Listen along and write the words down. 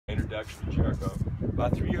introduction to Jericho.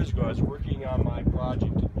 About 3 years ago, I was working on my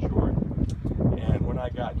project in Jordan, and when I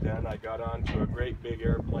got done, I got onto a great big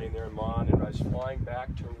airplane there in Mon, and I was flying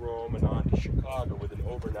back to Rome and on to Chicago with an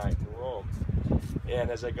overnight in Rome. And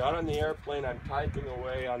as I got on the airplane, I'm typing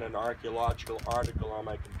away on an archaeological article on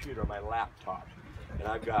my computer, my laptop. And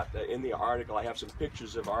I've got, in the article, I have some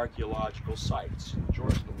pictures of archaeological sites, in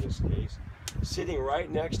Jordan in this case. Sitting right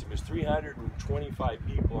next to me is 325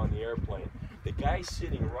 people on the airplane. The guy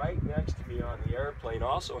sitting right next to me on the airplane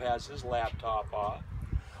also has his laptop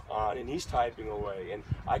on, and he's typing away. And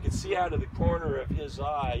I could see out of the corner of his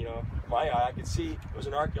eye, you know, my eye, I could see it was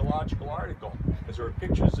an archaeological article, because there were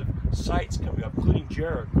pictures of sites coming up, including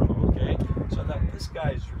Jericho, okay? So I thought, this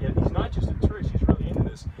guy's, he's not just a tourist, he's really into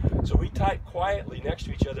this. So we typed quietly next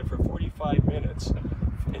to each other for 45 minutes.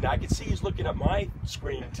 And I could see he's looking at my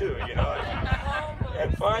screen too, you know.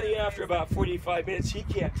 And finally, after about 45 minutes, he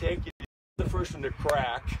can't take it. The first one to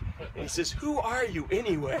crack, and he says, "Who are you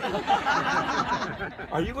anyway?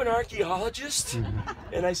 Are you an archaeologist?"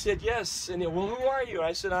 And I said, "Yes." And he, "Well, who are you?" And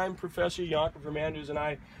I said, "I'm Professor Younker from Andrews, and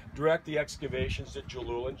I direct the excavations at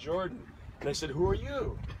Jalul and Jordan." And I said, "Who are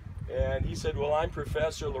you?" And he said, "Well, I'm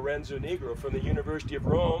Professor Lorenzo Negro from the University of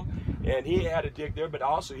Rome, and he had a dig there, but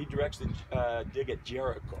also he directs the dig at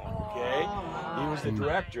Jericho, okay? He was the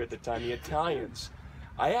director at the time, the Italians.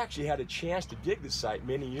 I actually had a chance to dig the site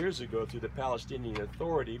many years ago through the Palestinian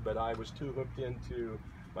Authority, but I was too hooked into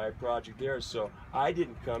my project there, so I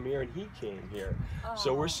didn't come here and he came here.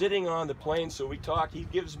 So we're sitting on the plane, so we talk. He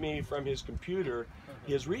gives me from his computer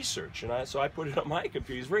his research, and so I put it on my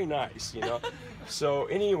computer. He's very nice, you know. So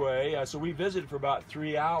anyway, so we visited for about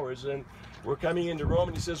 3 hours, and we're coming into Rome,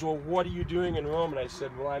 and he says, "Well, what are you doing in Rome?" And I said,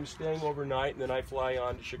 "Well, I'm staying overnight, and then I fly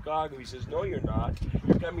on to Chicago." He says, "No, you're not.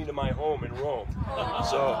 You're coming to my home in Rome."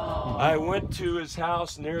 So I went to his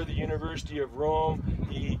house near the University of Rome.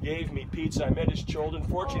 He gave me pizza. I met his children.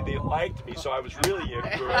 Fortunately, they liked me, so I was really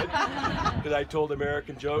good, because I told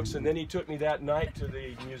American jokes. And then he took me that night to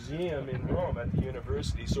the museum in Rome at the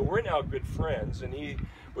university. So we're now good friends, and he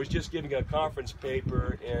was just giving a conference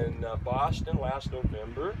paper in Boston last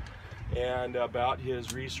November, and about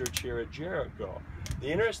his research here at Jericho.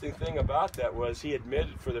 The interesting thing about that was he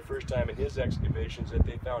admitted for the first time in his excavations that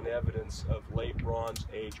they found evidence of late Bronze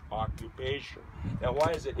Age occupation. Now,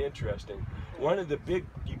 why is it interesting? One of the big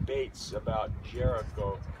debates about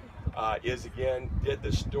Jericho is, again, did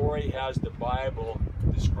the story as the Bible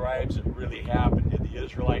describes it really happen? Did the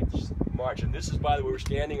Israelites march? And this is, by the way, we're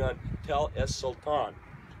standing on Tel Es Sultan.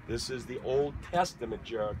 This is the Old Testament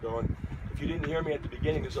Jericho. And if you didn't hear me at the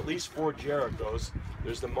beginning, there's at least 4 Jerichos.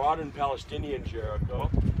 There's the modern Palestinian Jericho.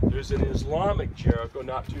 There's an Islamic Jericho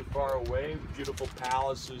not too far away, beautiful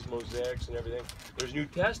palaces, mosaics, and everything. There's New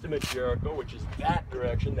Testament Jericho, which is that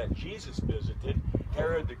direction that Jesus visited.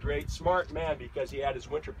 Herod the Great, smart man, because he had his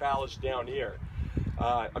winter palace down here.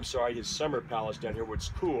 I'm sorry, his summer palace down here where it's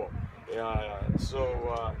cool.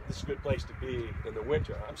 So this is a good place to be in the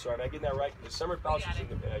winter. I'm sorry, am I getting that right? The summer palace is in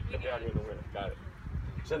the come down here in the winter. Got it.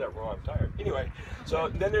 I said that wrong, I'm tired. Anyway, so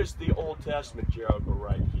then there's the Old Testament Jericho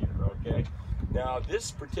right here, okay? Now,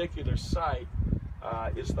 this particular site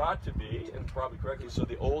is thought to be, and probably correctly so,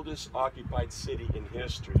 the oldest occupied city in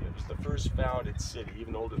history. It was the first founded city,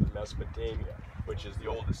 even older than Mesopotamia, which is the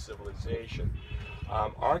oldest civilization.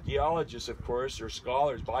 Archaeologists, of course, or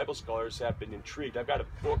scholars, Bible scholars, have been intrigued. I've got a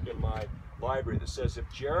book in my library that says, if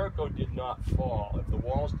Jericho did not fall, if the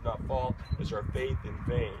walls did not fall, is our faith in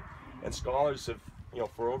vain? And scholars have, you know,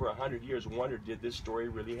 for over 100 years wondered, did this story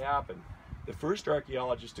really happen? The first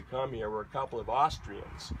archaeologists to come here were a couple of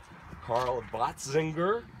Austrians, Karl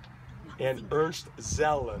Batzinger and Ernst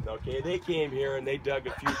Zellen. Okay, they came here and they dug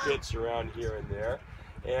a few pits around here and there,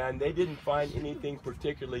 and they didn't find anything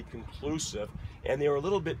particularly conclusive, and they were a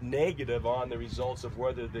little bit negative on the results of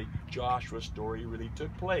whether the Joshua story really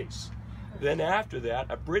took place. Then after that,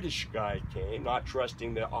 a British guy came, not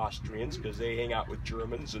trusting the Austrians because they hang out with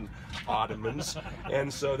Germans and Ottomans,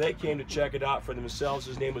 and so they came to check it out for themselves.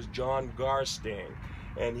 His name was John Garstang,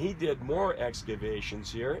 and he did more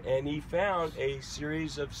excavations here, and he found a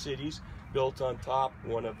series of cities built on top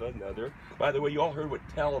one of another. By the way, you all heard what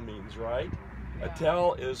Tel means, right? A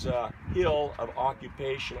tell is a hill of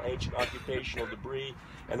ancient occupational debris,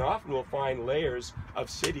 and often we'll find layers of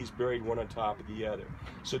cities buried one on top of the other.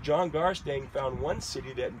 So John Garstang found one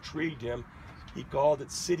city that intrigued him. He called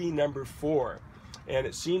it City Number 4, and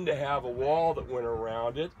it seemed to have a wall that went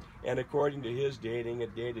around it, and according to his dating,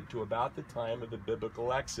 it dated to about the time of the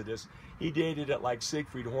biblical Exodus. He dated it like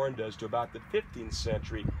Siegfried Horn does to about the 15th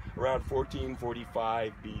century, around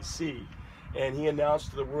 1445 BC. And he announced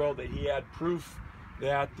to the world that he had proof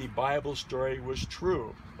that the Bible story was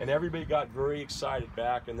true. and everybody got very excited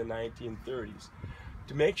back in the 1930s.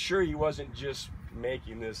 To make sure he wasn't just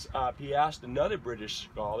making this up, he asked another British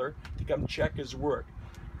scholar to come check his work.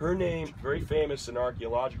 Her name, very famous in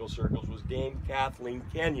archaeological circles, was Dame Kathleen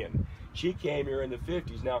Kenyon. She came here in the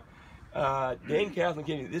 50s. Now, Dame Kathleen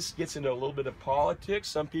Kenyon, this gets into a little bit of politics.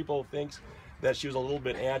 Some people think that she was a little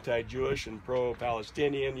bit anti-Jewish and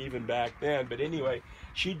pro-Palestinian even back then. But anyway,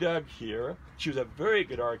 she dug here. She was a very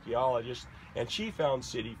good archaeologist, and she found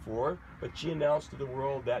City 4, but she announced to the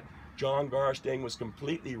world that John Garstang was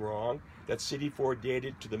completely wrong, that City 4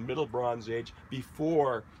 dated to the Middle Bronze Age,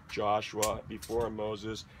 before Joshua, before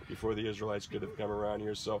Moses, before the Israelites could have come around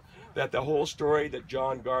here. So that the whole story that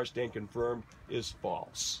John Garstang confirmed is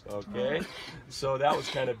false, okay? So that was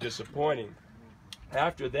kind of disappointing.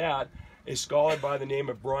 After that, a scholar by the name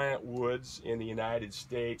of Bryant Woods in the United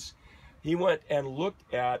States, he went and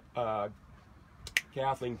looked at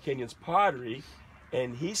Kathleen Kenyon's pottery,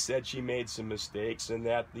 and he said she made some mistakes, and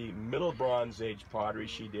that the Middle Bronze Age pottery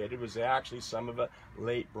she did, it was actually some of a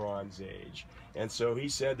Late Bronze Age. And so he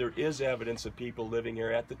said there is evidence of people living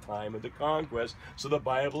here at the time of the conquest, so the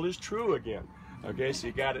Bible is true again. Okay, so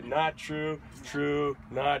you got it not true, true,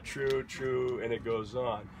 not true, true, and it goes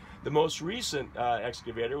on. The most recent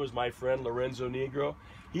excavator was my friend Lorenzo Negro.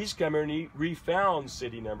 He's come here and he refound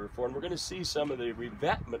City Number 4, and we're going to see some of the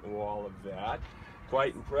revetment wall of that.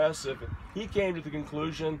 Quite impressive. He came to the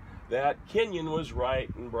conclusion that Kenyon was right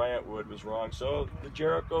and Bryant Wood was wrong. So the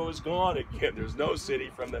Jericho is gone again. There's no city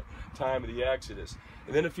from the time of the Exodus.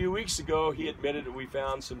 And then a few weeks ago, he admitted that he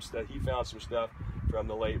found some stuff from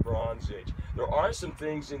the Late Bronze Age. There are some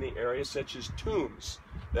things in the area, such as tombs,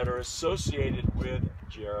 that are associated with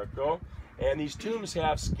Jericho. And these tombs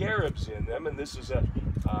have scarabs in them, and this is a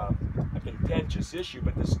contentious issue,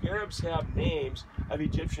 but the scarabs have names of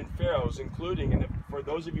Egyptian pharaohs, including, and for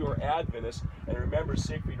those of you who are Adventists, and remember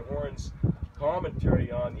Siegfried Horn's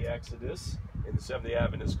commentary on the Exodus, in the Seventh-day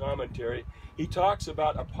Adventist commentary, he talks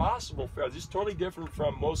about a possible pharaoh. This is totally different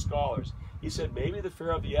from most scholars. He said maybe the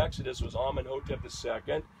pharaoh of the Exodus was Amenhotep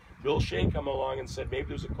II. Bill Shea come along and said maybe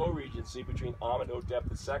there's a co-regency between Amenhotep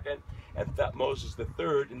II and Thutmose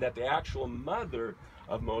III, and that the actual mother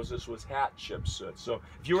of Moses was Hatshepsut. So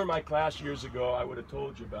if you were in my class years ago, I would have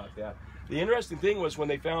told you about that. The interesting thing was when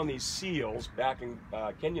they found these seals back in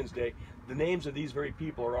Kenyon's day, the names of these very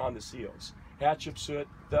people are on the seals. Hatshepsut,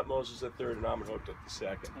 Thutmose III, and Amenhotep II.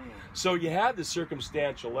 So you have the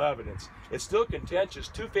circumstantial evidence. It's still contentious.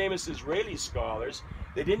 Two famous Israeli scholars,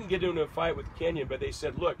 they didn't get into a fight with Kenyon, but they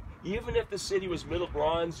said, look, even if the city was Middle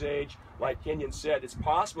Bronze Age, like Kenyon said, it's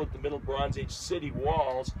possible that the Middle Bronze Age city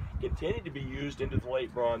walls continued to be used into the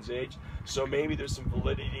Late Bronze Age, so maybe there's some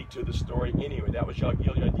validity to the story anyway. That was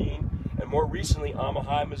Younker. And more recently,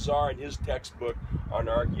 Amahai Mazar, in his textbook on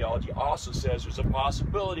archaeology, also says there's a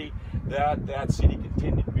possibility that that city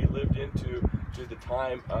continued to be lived into to the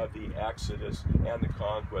time of the Exodus and the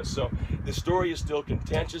conquest. So the story is still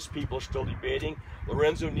contentious. People are still debating.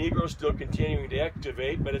 Lorenzo Negro is still continuing to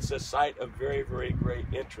excavate, but it's a site of very, very great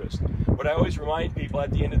interest. What I always remind people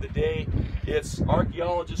at the end of the day, it's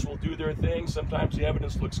archaeologists will do their thing. Sometimes the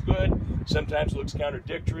evidence looks good, sometimes it looks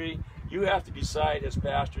contradictory. You have to decide as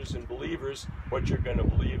pastors and believers what you're going to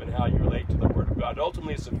believe and how you relate to the Word of God.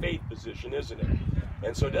 Ultimately, it's a faith position, isn't it?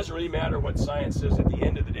 And so it doesn't really matter what science says. At the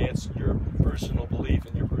end of the day, it's your personal belief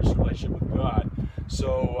and your personal relationship with God.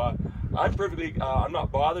 So I'm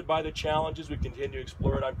not bothered by the challenges. We continue to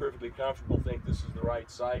explore it. I'm perfectly comfortable, think this is the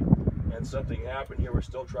right site. And something happened here. We're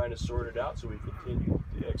still trying to sort it out, so we continue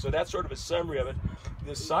to dig. So that's sort of a summary of it.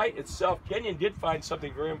 The site itself, Kenyon did find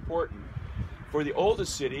something very important. For the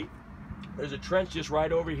oldest city, there's a trench just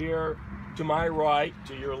right over here to my right,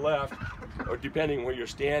 to your left, or depending where you're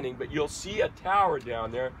standing, but you'll see a tower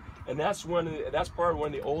down there, and that's part of one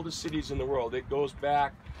of the oldest cities in the world. It goes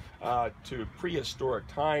back to prehistoric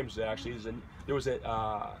times, actually. There was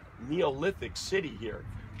a Neolithic city here,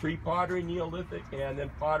 pre-pottery Neolithic, and then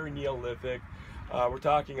pottery Neolithic. We're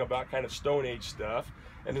talking about kind of Stone Age stuff,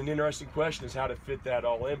 and an interesting question is how to fit that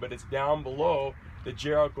all in, but it's down below the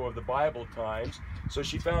Jericho of the Bible times. So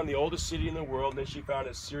she found the oldest city in the world, and then she found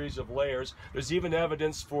a series of layers. There's even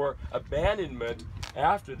evidence for abandonment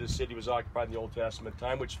after the city was occupied in the Old Testament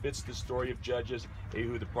time, which fits the story of Judges.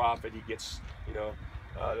 Ehud the prophet, he gets, the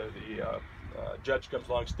judge comes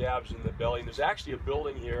along, stabs him in the belly. And there's actually a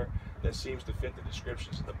building here that seems to fit the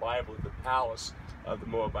descriptions in the Bible of the palace of the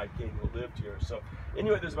Moabite king who lived here. So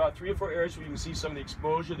anyway, there's about 3 or 4 areas where you can see some of the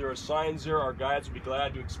exposure. There are signs there. Our guides will be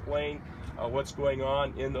glad to explain what's going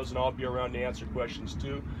on in those, and I'll be around to answer questions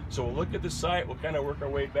too. So we'll look at the site, we'll kind of work our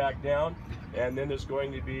way back down, and then there's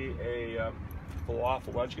going to be a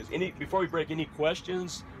falafel lunch. Before we break, any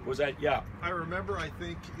questions? Was that, yeah? I remember, I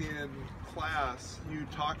think in class, you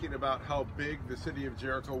talking about how big the city of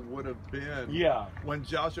Jericho would have been. Yeah. When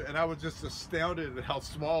Joshua, and I was just astounded at how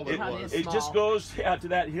small it was. It just goes to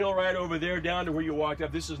that hill right over there down to where you walked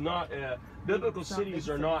up. This is not, biblical cities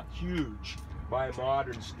are not huge by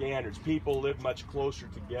modern standards. People live much closer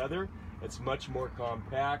together. It's much more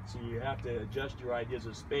compact, so you have to adjust your ideas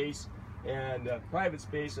of space and private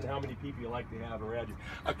space and how many people you like to have around you.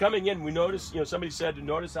 Coming in, we noticed, somebody said to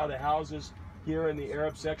notice how the houses here in the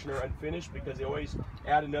Arab section are unfinished because they always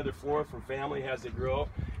add another floor for family as they grow.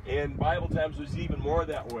 In Bible times, it was even more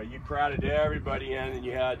that way. You crowded everybody in and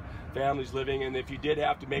you had families living, and if you did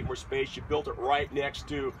have to make more space, you built it right next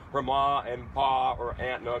to her ma and pa or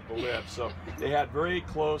aunt and uncle lived. So they had very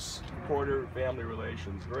close quarter family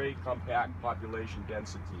relations, very compact population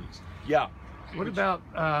densities. Yeah. What about,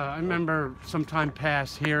 I remember some time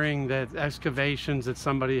past hearing that excavations that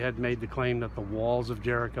somebody had made the claim that the walls of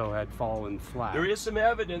Jericho had fallen flat. There is some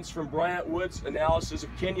evidence from Bryant Wood's analysis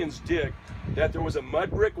of Kenyon's dig that there was a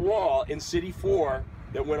mud brick wall in City 4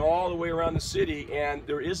 that went all the way around the city, and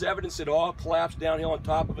there is evidence it all collapsed downhill on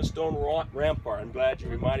top of a stone rampart. I'm glad you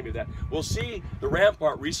reminded me of that. We'll see the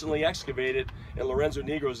rampart recently excavated in Lorenzo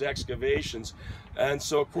Negro's excavations, and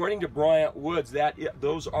so according to Bryant Woods,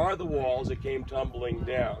 those are the walls that came tumbling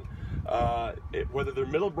down. Whether they're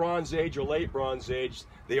Middle Bronze Age or Late Bronze Age,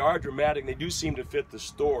 they are dramatic. They do seem to fit the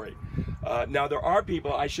story. Now there are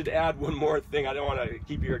people, I should add one more thing, I don't want to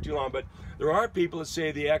keep you here too long, but there are people that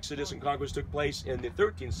say the Exodus and conquest took place in the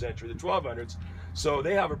 13th century, the 1200s, so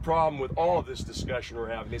they have a problem with all of this discussion we're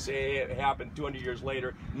having. They say, hey, it happened 200 years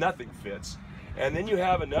later, nothing fits. And then you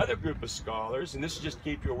have another group of scholars, and this is just to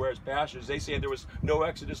keep you aware as pastors, they say there was no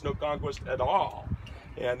Exodus, no conquest at all.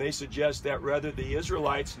 And they suggest that rather the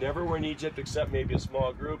Israelites never were in Egypt except maybe a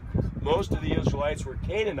small group. Most of the Israelites were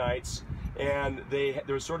Canaanites, and there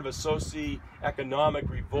was sort of a socio-economic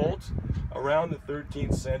revolt around the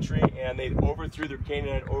 13th century, and they overthrew their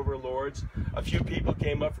Canaanite overlords. A few people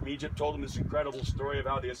came up from Egypt, told them this incredible story of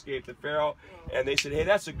how they escaped the Pharaoh, and they said, hey,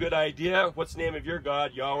 that's a good idea. What's the name of your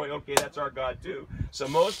God? Yahweh. Okay, that's our God too. So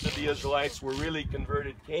most of the Israelites were really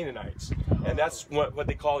converted Canaanites, and that's what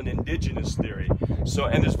they call an indigenous theory. So,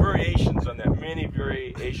 and there's variations on that, many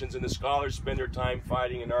variations, and the scholars spend their time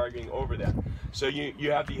fighting and arguing over that. So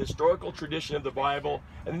you have the historical tradition of the Bible,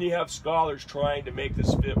 and then you have scholars trying to make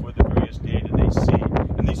this fit with the various data they see.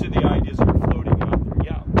 And these are the ideas that are floating out there.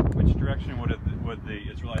 Yeah. Which direction would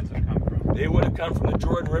the Israelites have come from? They would have come from the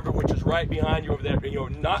Jordan River, which is right behind you over there,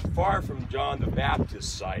 not far from John the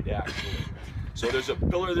Baptist's side, actually. So there's a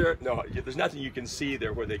pillar there. No, there's nothing you can see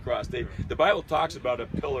there where they crossed. The Bible talks about a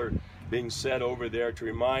pillar being set over there to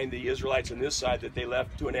remind the Israelites on this side that they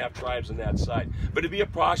left 2.5 tribes on that side. But it'd be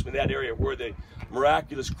approximately that area where the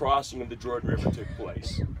miraculous crossing of the Jordan River took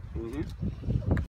place.